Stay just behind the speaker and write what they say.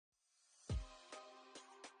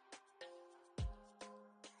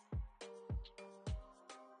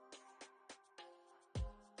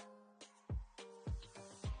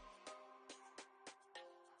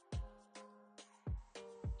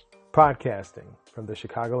Podcasting from the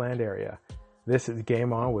Chicagoland area, this is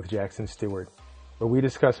Game On with Jackson Stuart, where we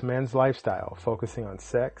discuss men's lifestyle, focusing on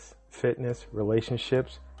sex, fitness,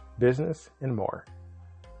 relationships, business, and more.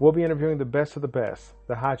 We'll be interviewing the best of the best,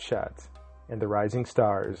 the hotshots, and the rising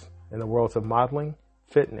stars in the worlds of modeling,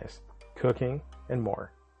 fitness, cooking, and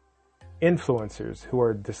more. Influencers who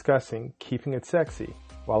are discussing keeping it sexy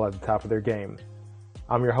while at the top of their game.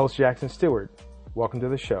 I'm your host, Jackson Stuart. Welcome to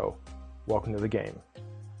the show. Welcome to the game.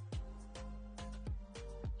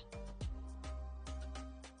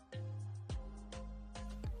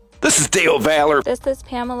 This is Dale Valor. This is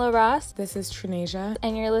Pamela Ross. This is Trinasia.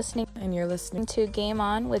 And you're listening to Game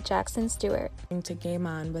On with Jackson Stuart. Game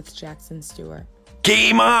On with Jackson Stuart.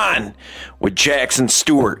 Game On with Jackson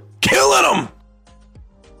Stuart. Killing them!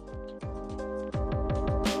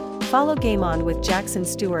 Follow Game On with Jackson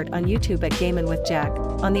Stuart on YouTube at Game On with Jack,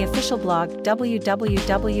 on the official blog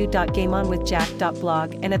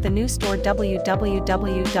www.gameonwithjack.blog, and at the new store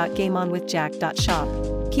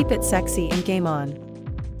www.gameonwithjack.shop. Keep it sexy and game on.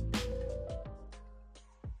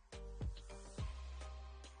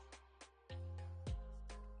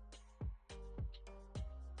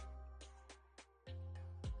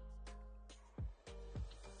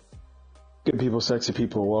 Good people, sexy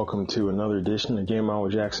people, welcome to another edition of Game On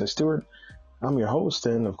with Jackson Stuart. I'm your host,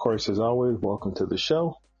 and of course, as always, welcome to the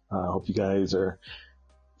show. I hope you guys are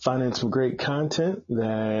finding some great content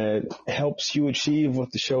that helps you achieve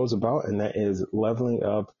what the show is about, and that is leveling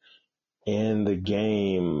up in the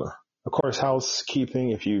game. Of course, housekeeping,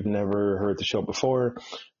 if you've never heard the show before,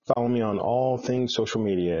 follow me on all things social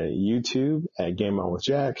media, YouTube at Game On with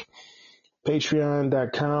Jack,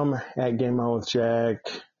 patreon.com at Game On with Jack,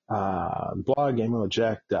 blog,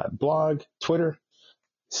 gameonwithjack.blog, Twitter,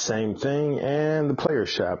 same thing, and the player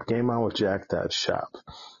shop, gameonwithjack.shop.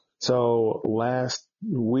 So last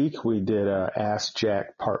week we did Ask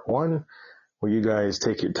Jack Part 1, where you guys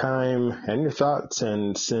take your time and your thoughts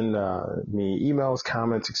and send me emails,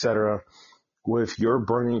 comments, etc. with your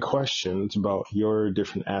burning questions about your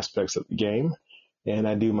different aspects of the game. And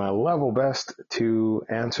I do my level best to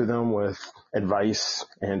answer them with advice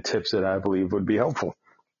and tips that I believe would be helpful.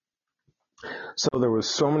 So there was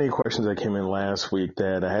so many questions that came in last week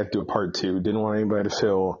that I had to do a part 2. Didn't want anybody to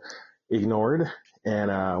feel ignored, and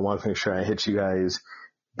I want to make sure I hit you guys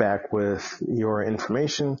back with your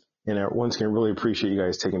information. And once again, really appreciate you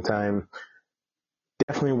guys taking time.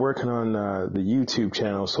 Definitely working on the YouTube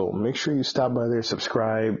channel, so make sure you stop by there,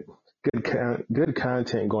 subscribe. Good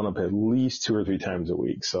content going up at least 2 or 3 times a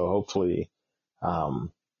week. So hopefully,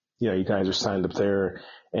 you guys are signed up there,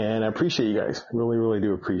 and I appreciate you guys. Really, really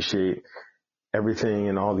do appreciate everything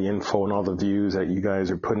and all the info and all the views that you guys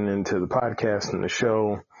are putting into the podcast and the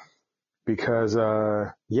show, because,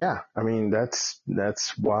 that's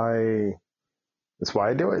why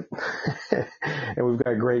I do it. And we've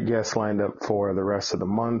got great guests lined up for the rest of the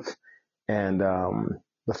month and,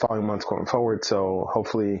 the following months going forward. So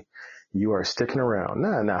hopefully you are sticking around.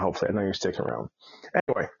 Not hopefully. I know you're sticking around.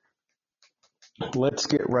 Anyway, let's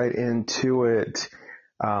get right into it.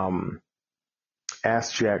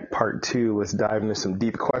 Ask Jack Part 2. Let's dive into some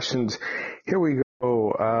deep questions. Here we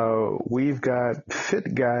go. We've got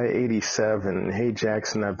Fit Guy 87. Hey,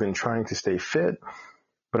 Jackson, I've been trying to stay fit,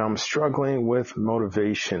 but I'm struggling with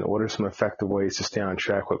motivation. What are some effective ways to stay on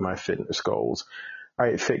track with my fitness goals? All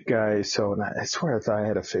right, Fit Guy. So I swear I thought I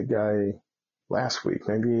had a Fit Guy last week.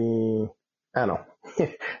 Maybe, I don't know.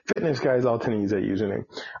 Fitness Guys, I'll tend to use that username.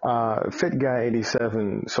 Fit Guy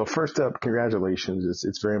 87. So first up, congratulations.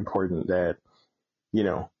 It's very important that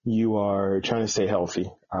you are trying to stay healthy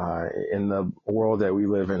in the world that we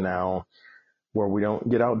live in now, where we don't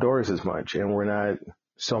get outdoors as much, and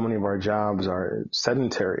so many of our jobs are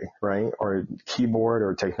sedentary, right? Or keyboard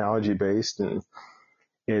or technology based, and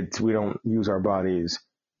we don't use our bodies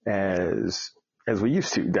as we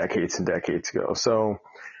used to decades and decades ago. So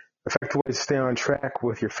effective ways to stay on track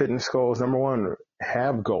with your fitness goals. Number 1,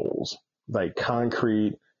 have goals, like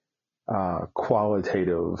concrete,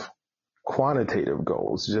 quantitative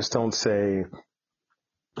goals. Just don't say,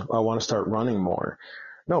 I want to start running more.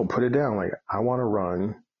 No, put it down. Like, I want to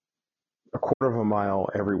run a quarter of a mile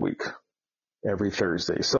every week, every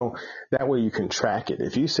Thursday. So that way you can track it.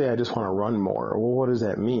 If you say, I just want to run more, well, what does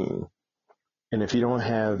that mean? And if you don't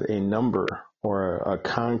have a number or a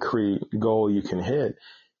concrete goal you can hit,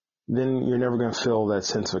 then you're never going to feel that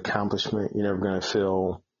sense of accomplishment. You're never going to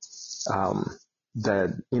feel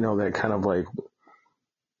that kind of like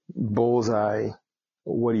bullseye.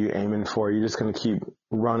 What are you aiming for? You're just going to keep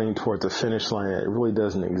running towards the finish line that really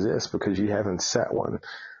doesn't exist because you haven't set one.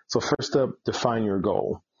 So first up, define your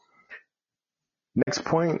goal. Next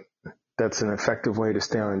point, that's an effective way to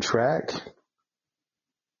stay on track.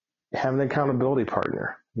 Have an accountability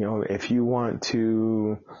partner. If you want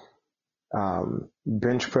to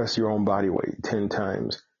bench press your own body weight 10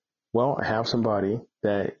 times, well, have somebody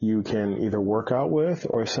that you can either work out with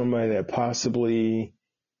or somebody that possibly,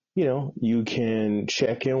 you can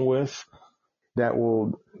check in with that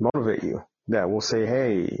will motivate you, that will say,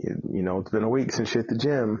 hey, it's been a week since you hit the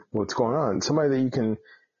gym. What's going on? Somebody that you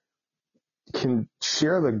can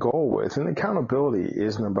share the goal with. And accountability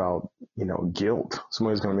isn't about, guilt.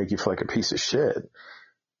 Somebody's going to make you feel like a piece of shit.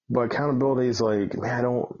 But accountability is like, man, I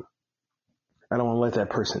don't want to let that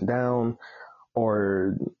person down,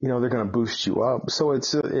 or, they're going to boost you up. So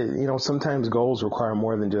it's, sometimes goals require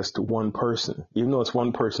more than just one person. Even though it's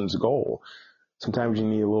one person's goal, sometimes you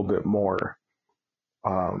need a little bit more,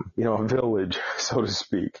 a village, so to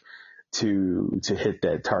speak, to hit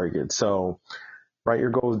that target. So write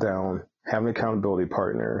your goals down, have an accountability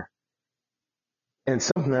partner. And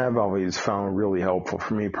something that I've always found really helpful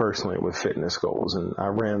for me personally with fitness goals. And I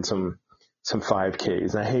ran some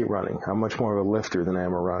 5Ks. I hate running. I'm much more of a lifter than I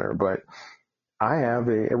am a runner, but I have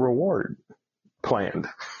a reward planned.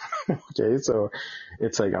 Okay. So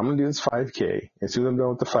it's like, I'm going to do this 5K. As soon as I'm done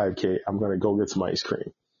with the 5K, I'm going to go get some ice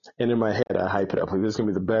cream. And in my head, I hype it up. Like, this is going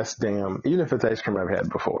to be the best damn, even if it's ice cream I've had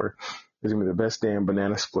before, it's going to be the best damn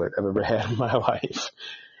banana split I've ever had in my life.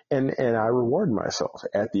 And I reward myself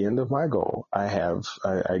at the end of my goal. I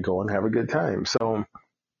go and have a good time. So,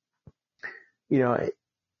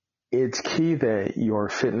 it's key that your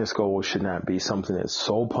fitness goal should not be something that's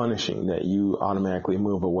so punishing that you automatically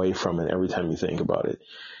move away from it every time you think about it.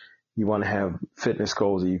 You want to have fitness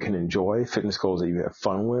goals that you can enjoy, fitness goals that you have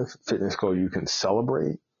fun with, fitness goals you can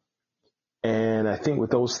celebrate. And I think with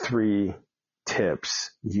those 3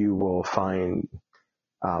 tips, you will find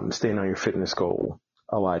staying on your fitness goal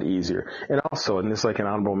a lot easier. And also, and this is like an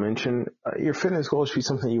honorable mention, your fitness goal should be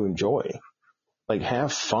something you enjoy. Like,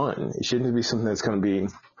 have fun. It shouldn't be something that's going to be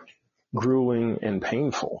grueling and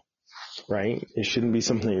painful, right? It shouldn't be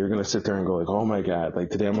something that you're going to sit there and go like, oh my God, like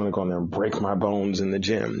today I'm going to go in there and break my bones in the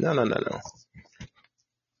gym. No.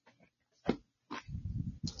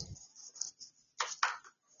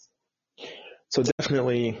 So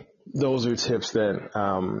definitely those are tips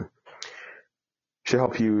that should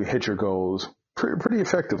help you hit your goals pretty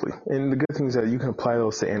effectively. And the good thing is that you can apply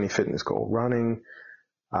those to any fitness goal: running,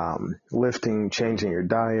 lifting, changing your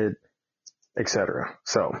diet, etc.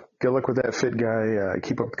 So good luck with that, fit guy.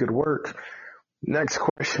 Keep up the good work. Next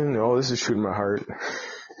question. Oh, this is shooting my heart.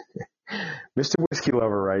 Mr. Whiskey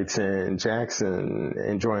Lover writes in, Jackson,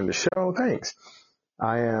 enjoying the show. Thanks.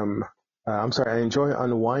 I enjoy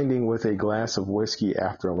unwinding with a glass of whiskey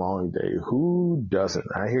after a long day. Who doesn't?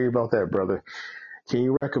 I hear you about that, brother. Can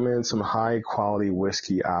you recommend some high quality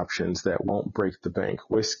whiskey options that won't break the bank?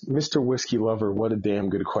 Mr. Whiskey Lover, what a damn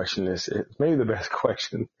good question this is. Maybe the best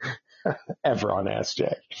question ever on Ask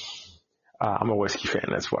Jack. I'm a whiskey fan,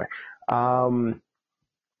 that's why.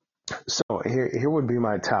 So here would be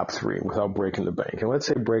my top 3 without breaking the bank. And let's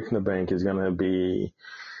say breaking the bank is going to be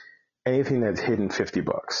anything that's hidden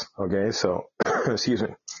 $50. Okay. So, excuse me.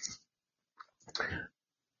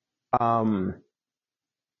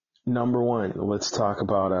 Number 1, let's talk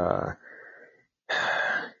about,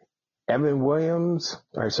 Evan Williams.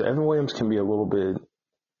 All right. So Evan Williams can be a little bit,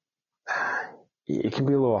 it can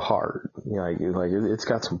be a little hard. Like it's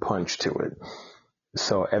got some punch to it.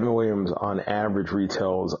 So Evan Williams on average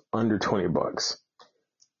retails under $20.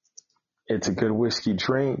 It's a good whiskey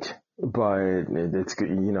drink, but it's good.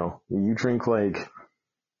 You drink like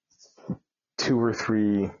 2 or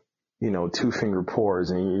 3, 2-finger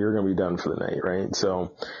pours and you're going to be done for the night. Right.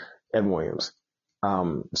 So Evan Williams,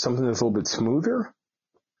 something that's a little bit smoother.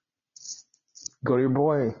 Go to your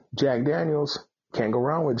boy, Jack Daniels. Can't go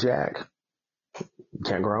wrong with Jack.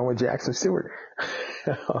 Can't go wrong with Jackson Stuart.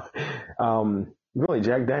 Really,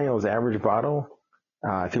 Jack Daniels average bottle.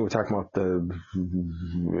 I think we're talking about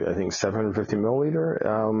 750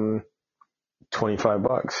 milliliter,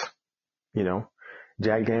 $25.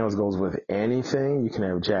 Jack Daniels goes with anything. You can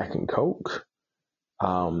have Jack and Coke.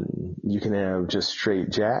 You can have just straight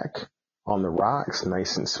Jack on the rocks,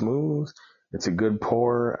 nice and smooth. It's a good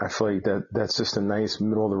pour. I feel like that's just a nice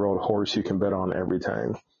middle of the road horse you can bet on every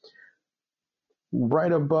time.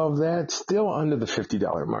 Right above that, still under the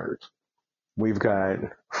 $50 mark, we've got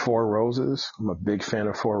Four Roses. I'm a big fan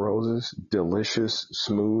of Four Roses. Delicious,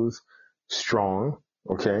 smooth, strong.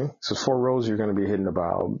 Okay. So Four Roses, you're going to be hitting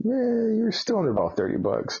about, you're still under about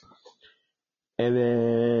 $30. And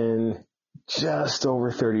then just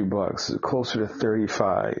over $30, closer to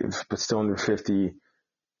 35, but still under 50,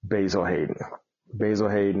 Basil Hayden. Basil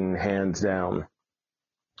Hayden, hands down,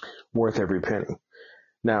 worth every penny.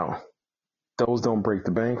 Now, those don't break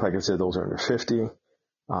the bank. Like I said, those are under 50.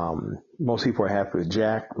 Most people are happy with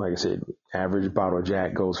Jack. Like I said, average bottle of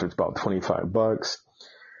Jack goes for about $25.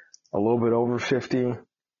 A little bit over 50,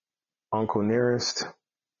 Uncle Nearest.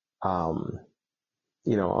 Uncle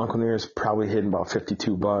Nearest probably hitting about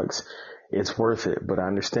 $52. It's worth it, but I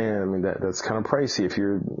understand. I mean, that's kind of pricey if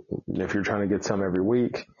you're trying to get some every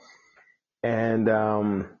week. And,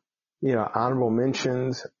 honorable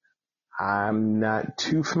mentions, I'm not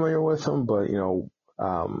too familiar with them, but,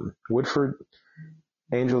 Woodford,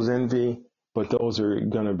 Angel's Envy, but those are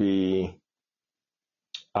going to be,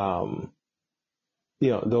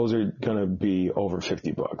 those are going to be over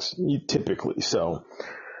 $50 typically. So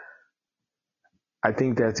I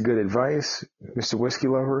think that's good advice, Mr. Whiskey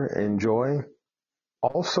Lover. Enjoy.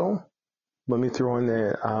 Also, let me throw in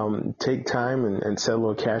that, take time and set a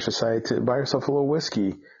little cash aside to buy yourself a little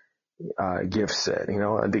whiskey gift set,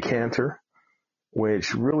 a decanter,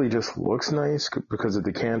 which really just looks nice because a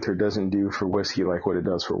decanter doesn't do for whiskey like what it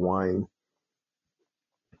does for wine.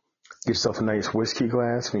 Get yourself a nice whiskey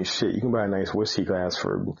glass. I mean, shit, you can buy a nice whiskey glass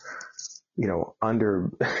for,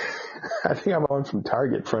 under, I think I bought one from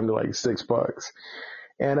Target for under like $6.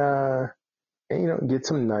 And get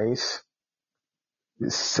some nice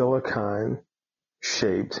silicone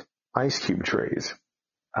shaped ice cube trays.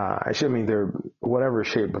 They're whatever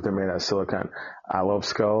shape, but they're made out of silicone. I love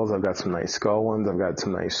skulls. I've got some nice skull ones. I've got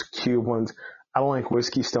some nice cube ones. I don't like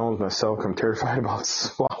whiskey stones myself. I'm terrified about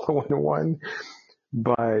swallowing one,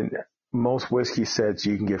 but most whiskey sets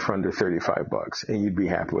you can get for under $35 and you'd be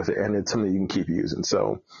happy with it. And it's something you can keep using.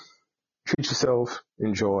 So treat yourself,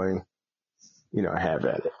 enjoy, have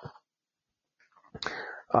at it.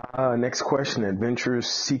 Next question, Adventure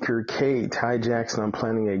Seeker Kate. Hi, Jackson. I'm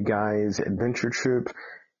planning a guy's adventure trip.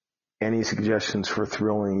 Any suggestions for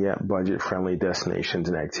thrilling yet budget-friendly destinations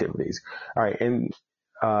and activities? All right, and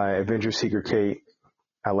Adventure Seeker Kate,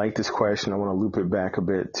 I like this question. I want to loop it back a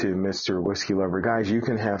bit to Mr. Whiskey Lover. Guys, you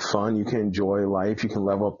can have fun. You can enjoy life. You can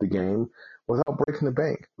level up the game without breaking the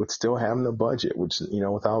bank, with still having a budget, which,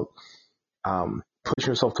 without pushing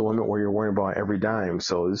yourself to the limit where you're worrying about every dime.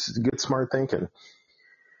 So this is good, smart thinking.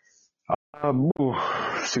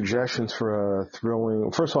 Suggestions for a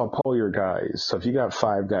thrilling. First of all, poll your guys. So if you got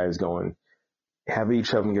 5 guys going, have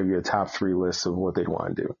each of them give you a top 3 list of what they'd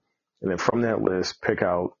want to do. And then from that list, pick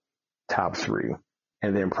out top 3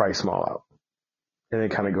 and then price them all out. And then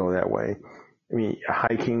kind of go that way. I mean,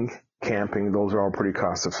 hiking, camping, those are all pretty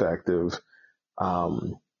cost effective.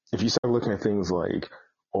 If you start looking at things like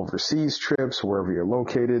overseas trips, wherever you're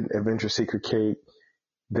located, Adventure Seeker Kate,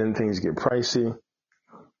 then things get pricey.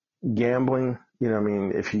 Gambling,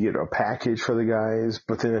 if you get a package for the guys,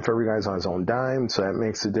 but then if every guy's on his own dime, so that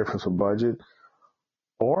makes a difference with budget.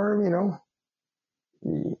 Or,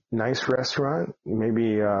 nice restaurant,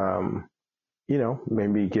 maybe,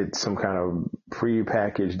 maybe get some kind of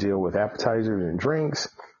pre-packaged deal with appetizers and drinks,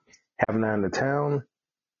 have a night in the town,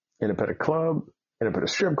 end up at a club, end up at a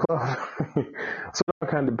strip club. So it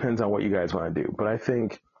kind of depends on what you guys want to do. But I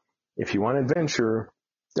think if you want adventure,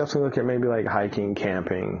 definitely look at maybe like hiking,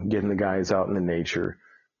 camping, getting the guys out in the nature.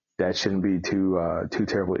 That shouldn't be too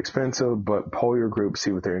terribly expensive, but poll your group,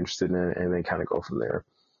 see what they're interested in, and then kind of go from there.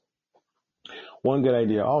 One good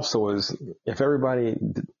idea also is if everybody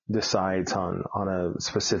decides on a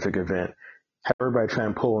specific event, have everybody try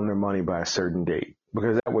and pull in their money by a certain date,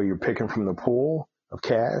 because that way you're picking from the pool of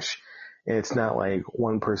cash, and it's not like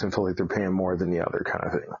one person feels like they're paying more than the other kind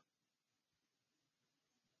of thing.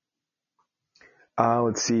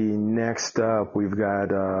 Let's see. Next up, we've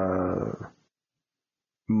got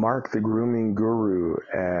Mark the Grooming Guru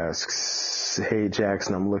asks, hey,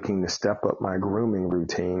 Jackson, I'm looking to step up my grooming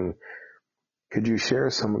routine. Could you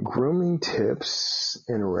share some grooming tips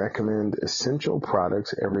and recommend essential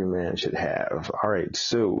products every man should have? All right.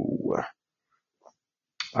 So,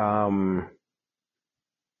 and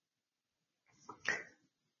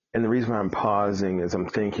the reason why I'm pausing is I'm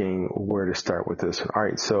thinking where to start with this. All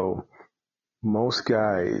right. So, most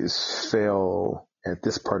guys fail at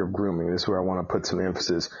this part of grooming. This is where I want to put some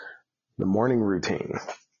emphasis. The morning routine.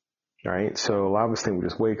 All right. So a lot of us think we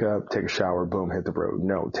just wake up, take a shower, boom, hit the road.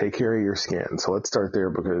 No, take care of your skin. So let's start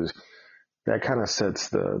there because that kind of sets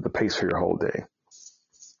the pace for your whole day.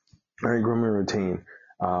 All right. Grooming routine.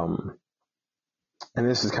 And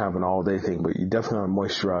this is kind of an all day thing, but you definitely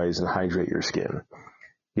want to moisturize and hydrate your skin.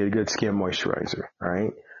 Get a good skin moisturizer. All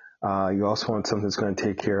right. You also want something that's going to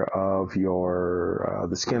take care of your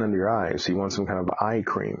the skin under your eyes. So you want some kind of eye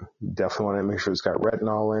cream. You definitely want to make sure it's got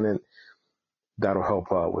retinol in it. That'll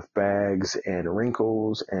help with bags and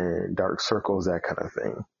wrinkles and dark circles, that kind of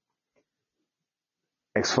thing.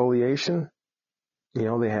 Exfoliation,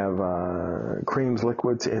 they have creams,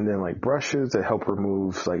 liquids, and then like brushes that help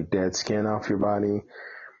remove like dead skin off your body.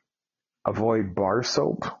 Avoid bar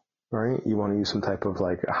soap, right? You want to use some type of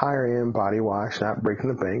like a higher end body wash, not breaking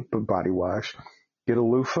the bank, but body wash. Get a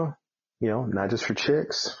loofah, not just for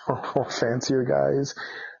chicks or fancier guys.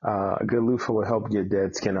 A good loofah will help get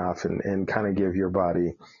dead skin off and kind of give your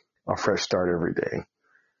body a fresh start every day.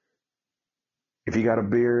 If you got a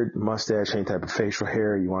beard, mustache, any type of facial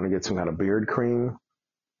hair, you want to get some kind of beard cream.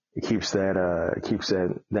 It keeps that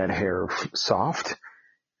hair soft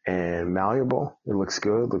and malleable. It looks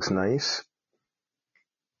good, looks nice.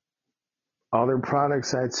 Other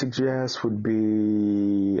products I'd suggest would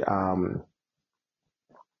be, other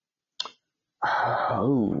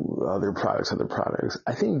products.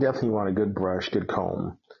 I think definitely you want a good brush, good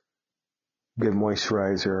comb, good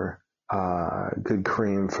moisturizer, good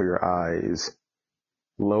cream for your eyes,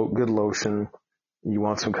 good lotion. You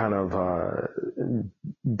want some kind of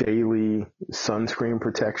daily sunscreen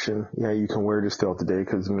protection. Yeah, you can wear this throughout the day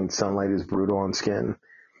because, sunlight is brutal on skin.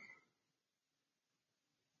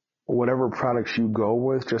 Whatever products you go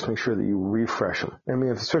with, just make sure that you refresh them.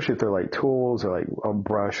 Especially if they're like tools or like a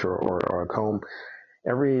brush or a comb,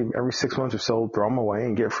 every 6 months or so, throw them away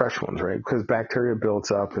and get fresh ones, right? Because bacteria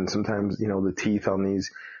builds up and sometimes, the teeth on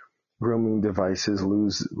these grooming devices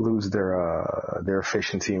lose their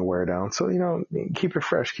efficiency and wear down. So, keep it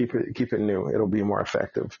fresh, keep it new. It'll be more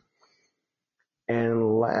effective.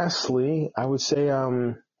 And lastly, I would say,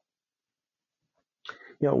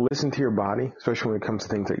 listen to your body, especially when it comes to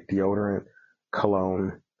things like deodorant,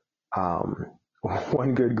 cologne.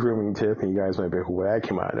 One good grooming tip, and you guys might be like, well, that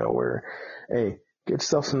came out of nowhere. Hey, get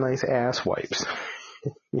yourself some nice ass wipes.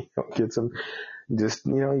 Get some,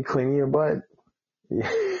 you clean your butt.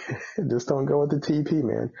 Just don't go with the TP,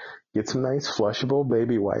 man. Get some nice flushable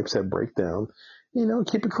baby wipes that break down.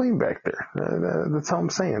 Keep it clean back there. That's all I'm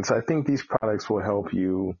saying. So I think these products will help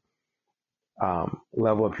you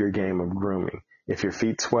level up your game of grooming. If your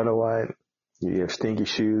feet sweat a lot, you have stinky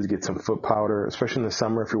shoes, get some foot powder, especially in the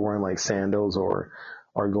summer if you're wearing like sandals or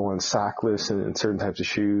going sockless and certain types of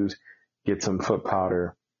shoes, get some foot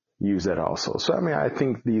powder. Use that also. So, I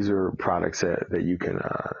think these are products that you could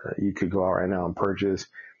go out right now and purchase.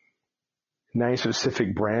 Nice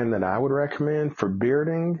specific brand that I would recommend for beard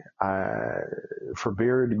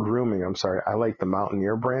grooming, I like the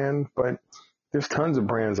Mountaineer brand, but there's tons of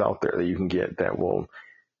brands out there that you can get that will,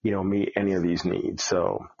 meet any of these needs.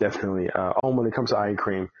 So definitely, when it comes to eye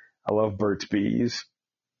cream, I love Burt's Bees.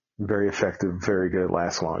 Very effective, very good,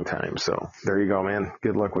 lasts a long time. So there you go, man.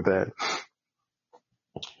 Good luck with that.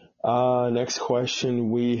 Next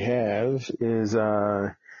question we have is,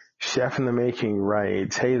 Chef in the Making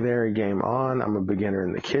writes, hey there, game on. I'm a beginner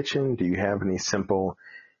in the kitchen. Do you have any simple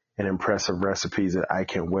and impressive recipes that I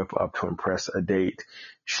can whip up to impress a date?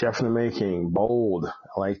 Chef in the Making, bold.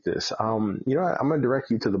 I like this. I'm going to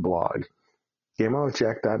direct you to the blog,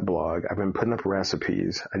 gameonwithjack.blog. I've been putting up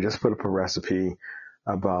recipes. I just put up a recipe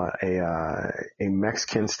about a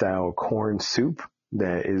Mexican style corn soup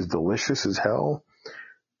that is delicious as hell.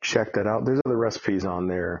 Check that out. There's other recipes on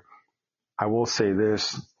there. I will say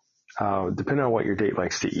this, depending on what your date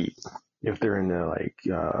likes to eat, if they're into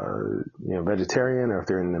vegetarian, or if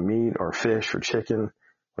they're into meat or fish or chicken,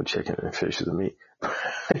 well, chicken and fish is a meat,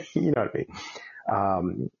 you know what I mean?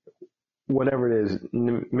 Whatever it is,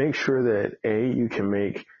 make sure that you can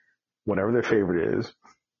make whatever their favorite is,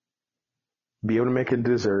 be able to make a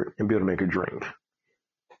dessert and be able to make a drink.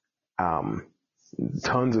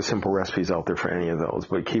 Tons of simple recipes out there for any of those,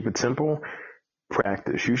 but keep it simple.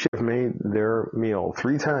 Practice. You should have made their meal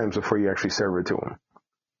 3 times before you actually serve it to them.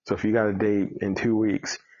 So if you got a date in 2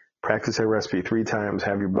 weeks, practice that recipe 3 times,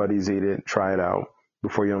 have your buddies eat it, try it out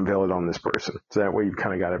before you unveil it on this person. So that way you've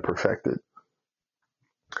kind of got it perfected.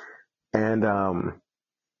 And,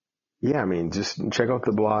 just check out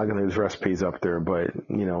the blog and there's recipes up there, but,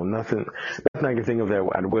 nothing I can think of that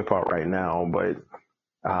I'd whip out right now, but,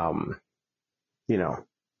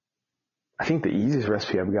 I think the easiest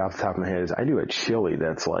recipe I've got off the top of my head is I do a chili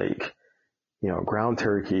that's like, ground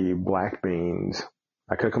turkey, black beans.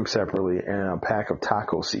 I cook them separately and a pack of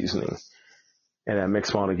taco seasoning. And I mix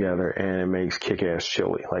them all together and it makes kick-ass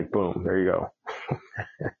chili. Like, boom, there you go.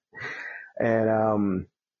 And,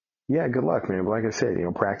 good luck, man. But like I said,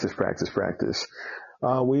 practice.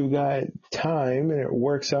 We've got time and it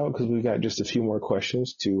works out because we've got just a few more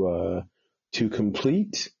questions to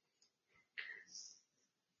complete.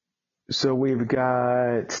 So we've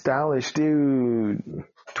got Stylish Dude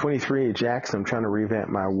 23 Jackson. I'm trying to revamp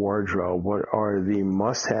my wardrobe. What are the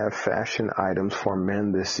must-have fashion items for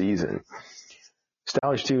men this season?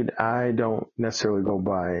 Stylish dude, I don't necessarily go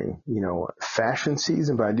by, fashion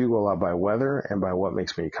season, but I do go a lot by weather and by what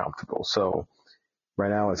makes me comfortable. So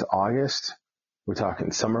right now it's August. We're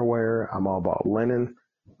talking summer wear. I'm all about linen.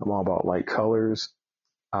 I'm all about light colors.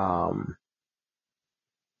 And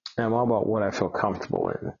I'm all about what I feel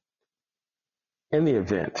comfortable in the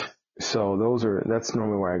event. So that's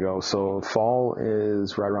normally where I go. So fall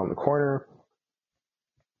is right around the corner.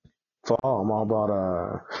 Fall, I'm all about,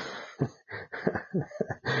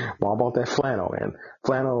 I'm all about that flannel, man.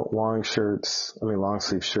 Flannel, long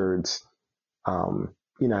sleeve shirts.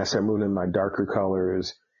 I start moving in my darker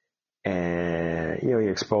colors, and you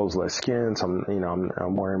expose less skin. So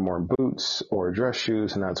I'm wearing more boots or dress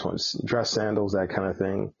shoes, and that's when dress sandals, that kind of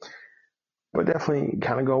thing. But definitely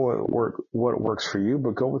kind of go what works for you,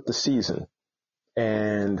 but go with the season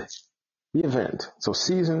and the event. So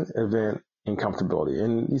season, event, and comfortability.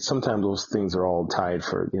 And sometimes those things are all tied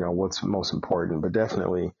for, what's most important, but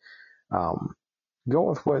definitely, go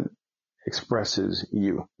with what expresses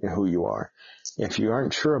you and who you are. If you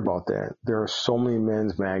aren't sure about that, there are so many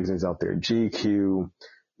men's magazines out there, GQ,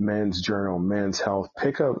 Men's Journal, Men's Health.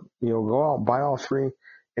 Pick up, go out, buy all three,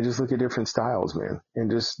 and just look at different styles, man, and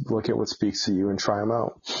just look at what speaks to you and try them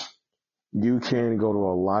out. You can go to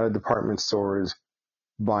a lot of department stores,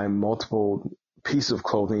 buy multiple pieces of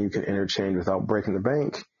clothing you can interchange without breaking the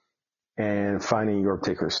bank and finding your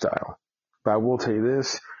particular style. But I will tell you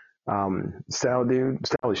this,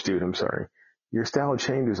 stylish dude, I'm sorry. Your style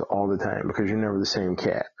changes all the time because you're never the same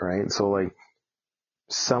cat, right? So like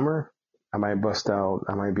summer, I might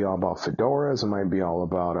be all about fedoras. I might be all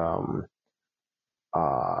about,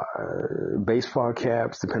 baseball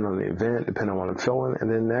caps, depending on the event, depending on what I'm feeling. And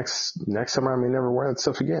then next summer, I may never wear that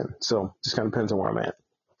stuff again. So just kind of depends on where I'm at.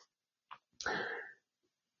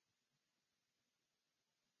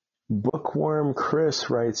 Bookworm Chris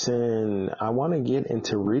writes in, I want to get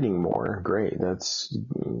into reading more. Great. That's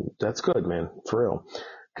good, man. For real.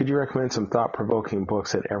 Could you recommend some thought-provoking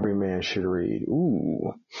books that every man should read?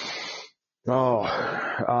 Ooh. Oh,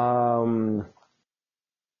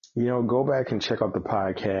 go back and check out the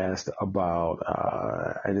podcast about,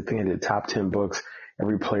 I think I did top 10 books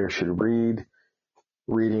every player should read.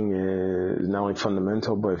 Reading is not only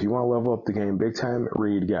fundamental, but if you want to level up the game big time,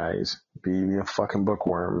 read, guys. Be a fucking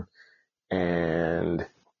bookworm. And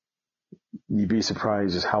you'd be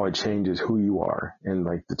surprised just how it changes who you are and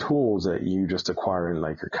like the tools that you just acquire and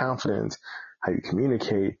like your confidence, how you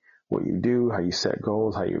communicate, what you do, how you set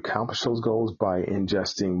goals, how you accomplish those goals by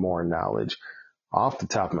ingesting more knowledge. Off the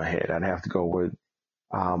top of my head, I'd have to go with,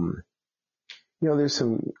 there's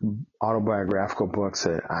some autobiographical books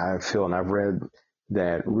that I feel and I've read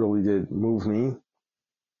that really did move me.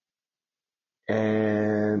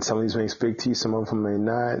 And some of these may speak to you, some of them may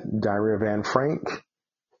not. Diary of Anne Frank,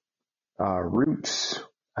 Roots,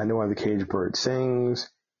 I Know Why the Caged Bird Sings.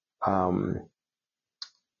 Oh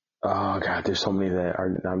God, there's so many that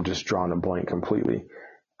I'm just drawing a blank completely.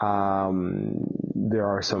 There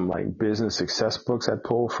are some like business success books I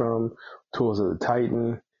pull from, Tools of the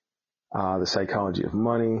Titan, The Psychology of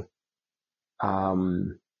Money,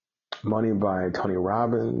 Money by Tony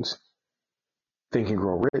Robbins, Think and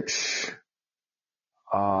Grow Rich.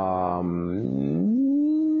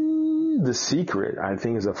 The Secret, I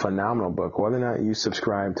think, is a phenomenal book. Whether or not you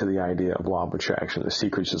subscribe to the idea of law of attraction, The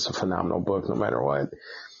Secret is just a phenomenal book no matter what.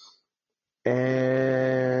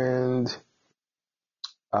 And,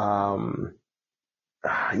 I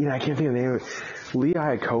can't think of the name of it. Lee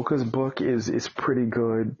Iacocca's book is pretty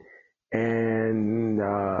good. And,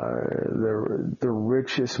 The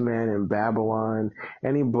Richest Man in Babylon,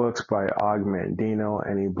 any books by Og Mandino,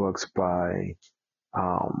 any books by,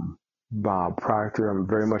 Bob Proctor. I'm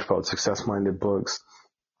very much about success-minded books.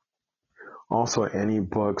 Also, any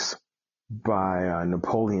books by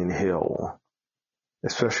Napoleon Hill,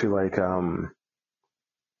 especially like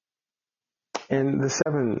and the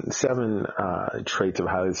seven traits of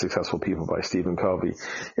highly successful people by Stephen Covey.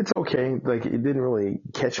 It's okay. Like it didn't really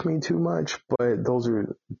catch me too much, but those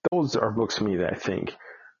are books to me that I think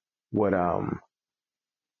would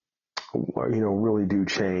really do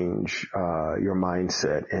change your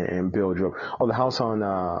mindset and build you up. Oh, The House on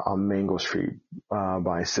Mango Street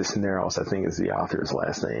by Cisneros, I think is the author's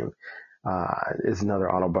last name, is another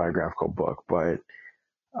autobiographical book. But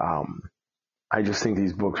I just think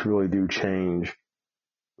these books really do change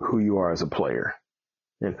who you are as a player.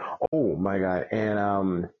 And oh my God,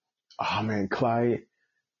 and Clyde.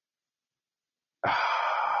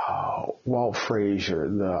 Walt Frazier,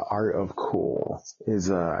 The Art of Cool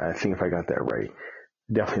is, I think if I got that right,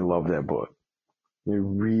 definitely love that book. A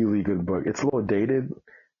really good book. It's a little dated,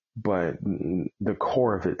 but the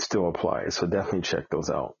core of it still applies. So definitely check those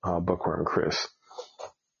out. Bookworm Chris.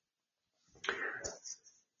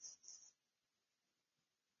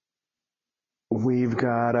 We've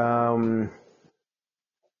got,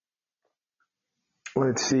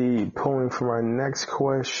 let's see, pulling from our next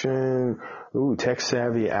question. Ooh, tech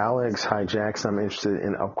savvy Alex. Hi, Jackson. I'm interested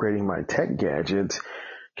in upgrading my tech gadgets.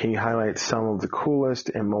 Can you highlight some of the coolest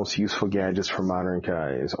and most useful gadgets for modern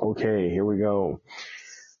guys? Okay, here we go.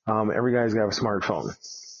 Every guy's got a smartphone,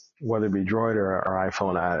 whether it be Droid or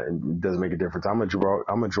iPhone. It doesn't make a difference. I'm a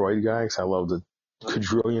Droid guy because I love the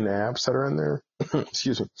quadrillion apps that are in there.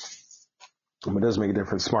 Excuse me. But it does make a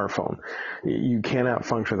difference. Smartphone. You cannot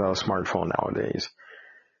function without a smartphone nowadays.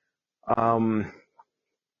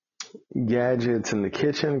 Gadgets in the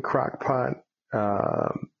kitchen, crock pot,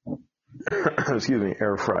 excuse me,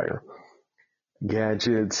 air fryer.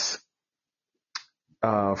 Gadgets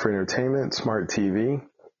for entertainment, smart TV,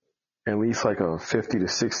 at least like a 50 to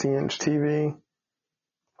 60 inch TV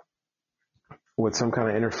with some kind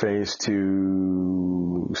of interface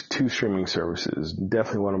to two streaming services.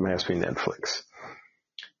 Definitely one of them has to be Netflix.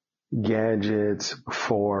 Gadgets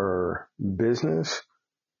for business,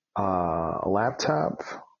 a laptop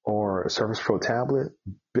or a Surface Pro tablet.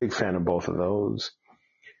 Big fan of both of those.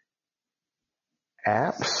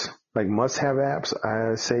 Apps, like must-have apps.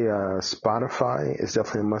 I say Spotify is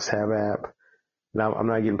definitely a must-have app. Now, I'm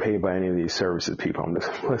not getting paid by any of these services, people. I'm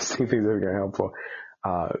just listing things that are going to help helpful.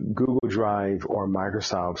 Google Drive or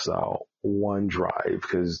Microsoft's OneDrive,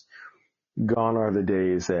 because gone are the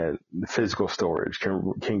days that the physical storage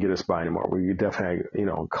can get us by anymore. We definitely,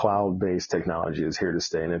 cloud-based technology is here to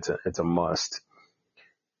stay, and it's a must.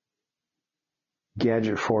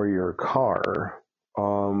 Gadget for your car.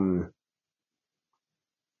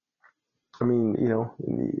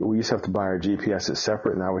 We used to have to buy our GPSs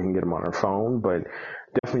separate. Now we can get them on our phone, but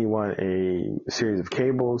definitely want a series of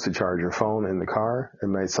cables to charge your phone in the car. It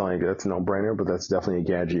might sound like that's a no-brainer, but that's definitely a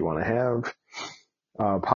gadget you want to have.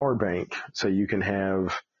 Power bank, so you can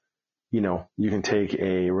have, you can take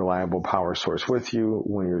a reliable power source with you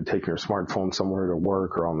when you're taking your smartphone somewhere to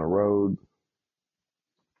work or on the road.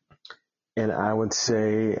 And I would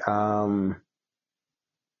say,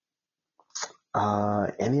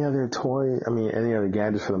 any other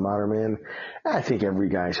gadgets for the modern man? I think every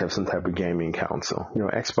guy should have some type of gaming console.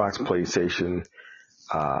 Xbox, PlayStation,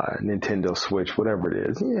 Nintendo Switch, whatever it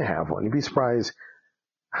is. You have one. You'd be surprised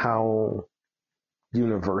how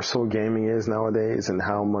universal gaming is nowadays and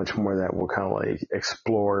how much more that will kind of like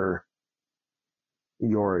explore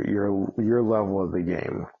your level of the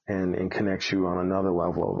game and connects you on another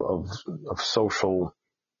level of social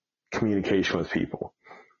communication with people.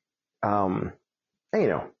 I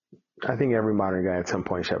think every modern guy at some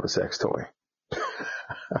point should have a sex toy.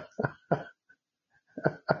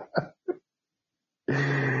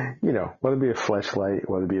 Whether it be a fleshlight,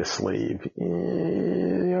 whether it be a sleeve, check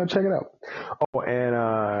it out. Oh,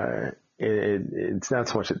 and it's not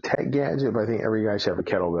so much a tech gadget, but I think every guy should have a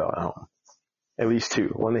kettlebell at home. At least two.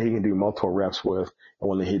 One that he can do multiple reps with, and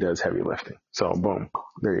one that he does heavy lifting. So, boom.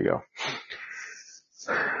 There you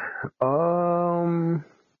go.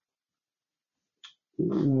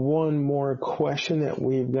 One more question that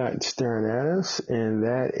we've got staring at us, and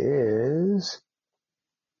that is,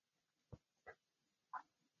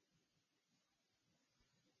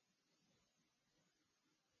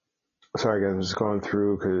 sorry guys, I'm just going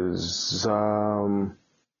through because, here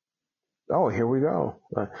we go.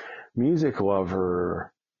 Music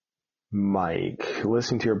lover Mike,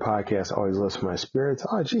 listening to your podcast always lifts my spirits.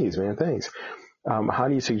 Oh, geez, man, thanks. How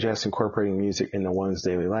do you suggest incorporating music into one's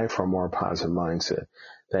daily life for a more positive mindset?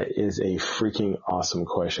 That is a freaking awesome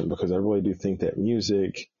question, because I really do think that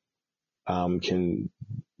music can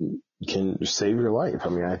save your life.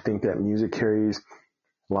 I think that music carries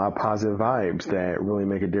a lot of positive vibes that really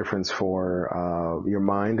make a difference for your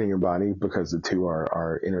mind and your body, because the two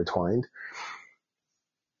are intertwined.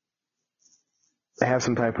 Have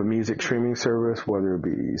some type of music streaming service, whether it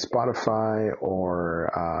be Spotify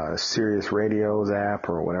or Sirius Radio's app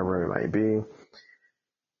or whatever it might be.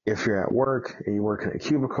 If you're at work and you work in a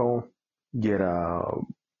cubicle, get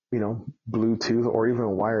Bluetooth or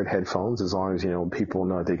even wired headphones, as long as people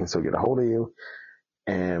know that they can still get a hold of you,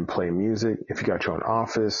 and play music. If you got your own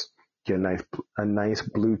office, get a nice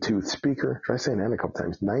Bluetooth speaker. Try saying that a couple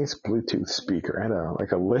times. Nice Bluetooth speaker. I had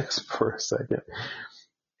a lisp for a second.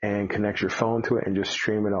 And connect your phone to it and just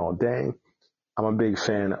stream it all day. I'm a big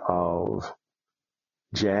fan of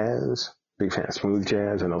jazz, big fan of smooth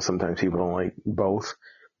jazz. I know sometimes people don't like both,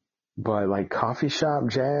 but like coffee shop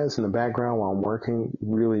jazz in the background while I'm working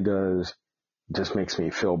really does just makes me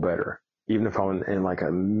feel better. even if I'm in like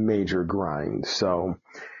a major grind. So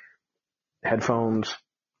headphones,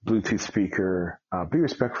 Bluetooth speaker, be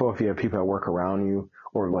respectful if you have people at work around you,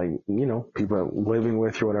 or like, you know, people living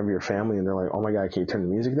with you, whatever, your family, and they're like, oh my God, can you turn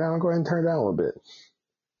the music down? Go ahead and turn it down a little bit.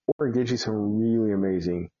 Or it gives you some really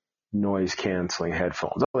amazing noise canceling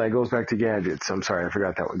headphones. Oh, that goes back to gadgets. I'm sorry, I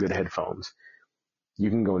forgot that one. Good headphones. You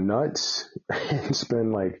can go nuts and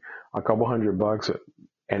spend like a couple $100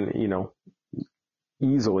 and, you know,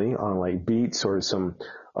 easily on like Beats or some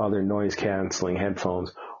other noise canceling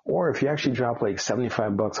headphones. Or if you actually drop like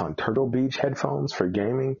 $75 on Turtle Beach headphones for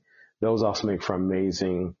gaming, those also make for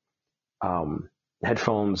amazing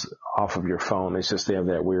headphones off of your phone. It's just they have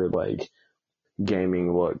that weird like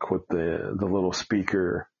gaming look with the little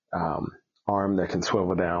speaker arm that can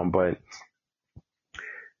swivel down. But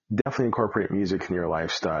definitely incorporate music in your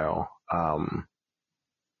lifestyle,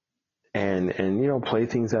 and you know, play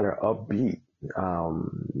things that are upbeat,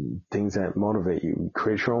 things that motivate you.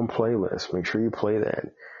 Create your own playlist. Make sure you play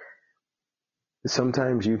that.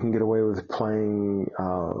 Sometimes you can get away with playing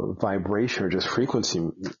vibration or just frequency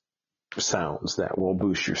sounds that will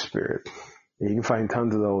boost your spirit. And you can find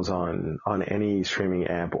tons of those on any streaming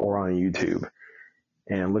app or on YouTube.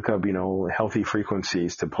 And look up, you know, healthy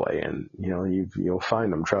frequencies to play, and you know, you'll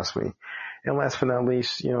find them. Trust me. And last but not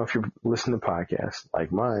least, you know, if you're listening to podcasts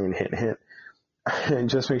like mine, hint, and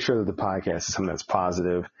just make sure that the podcast is something that's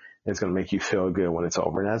positive and it's going to make you feel good when it's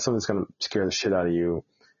over. Not something that's going to scare the shit out of you.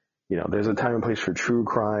 You know, there's a time and place for true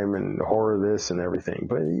crime and horror, this and everything,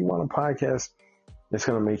 but you want a podcast that's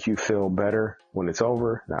going to make you feel better when it's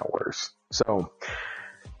over, not worse. So,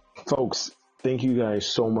 folks, thank you guys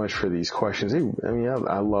so much for these questions. I mean,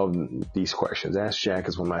 I love these questions. Ask Jack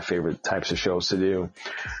is one of my favorite types of shows to do.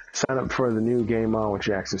 Sign up for the new Game On with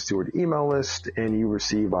Jackson Stuart email list, and you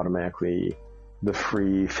receive automatically the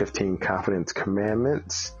free 15 Confidence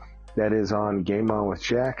Commandments. That is on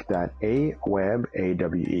GameOnWithJack.aweb,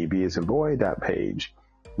 A-W-E-B as in boy, .page.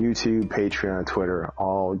 YouTube, Patreon, Twitter,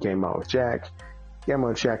 all Game On with Jack.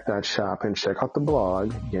 GameOnWithJack.shop, and check out the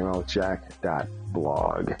blog,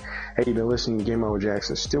 GameOnWithJack.blog. Hey, you've been listening to Game On with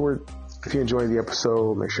Jackson Stewart. If you enjoyed the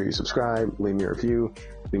episode, make sure you subscribe, leave me a review,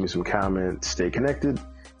 leave me some comments, stay connected,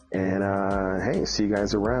 and hey, see you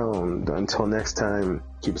guys around. Until next time,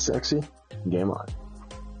 keep it sexy, game on.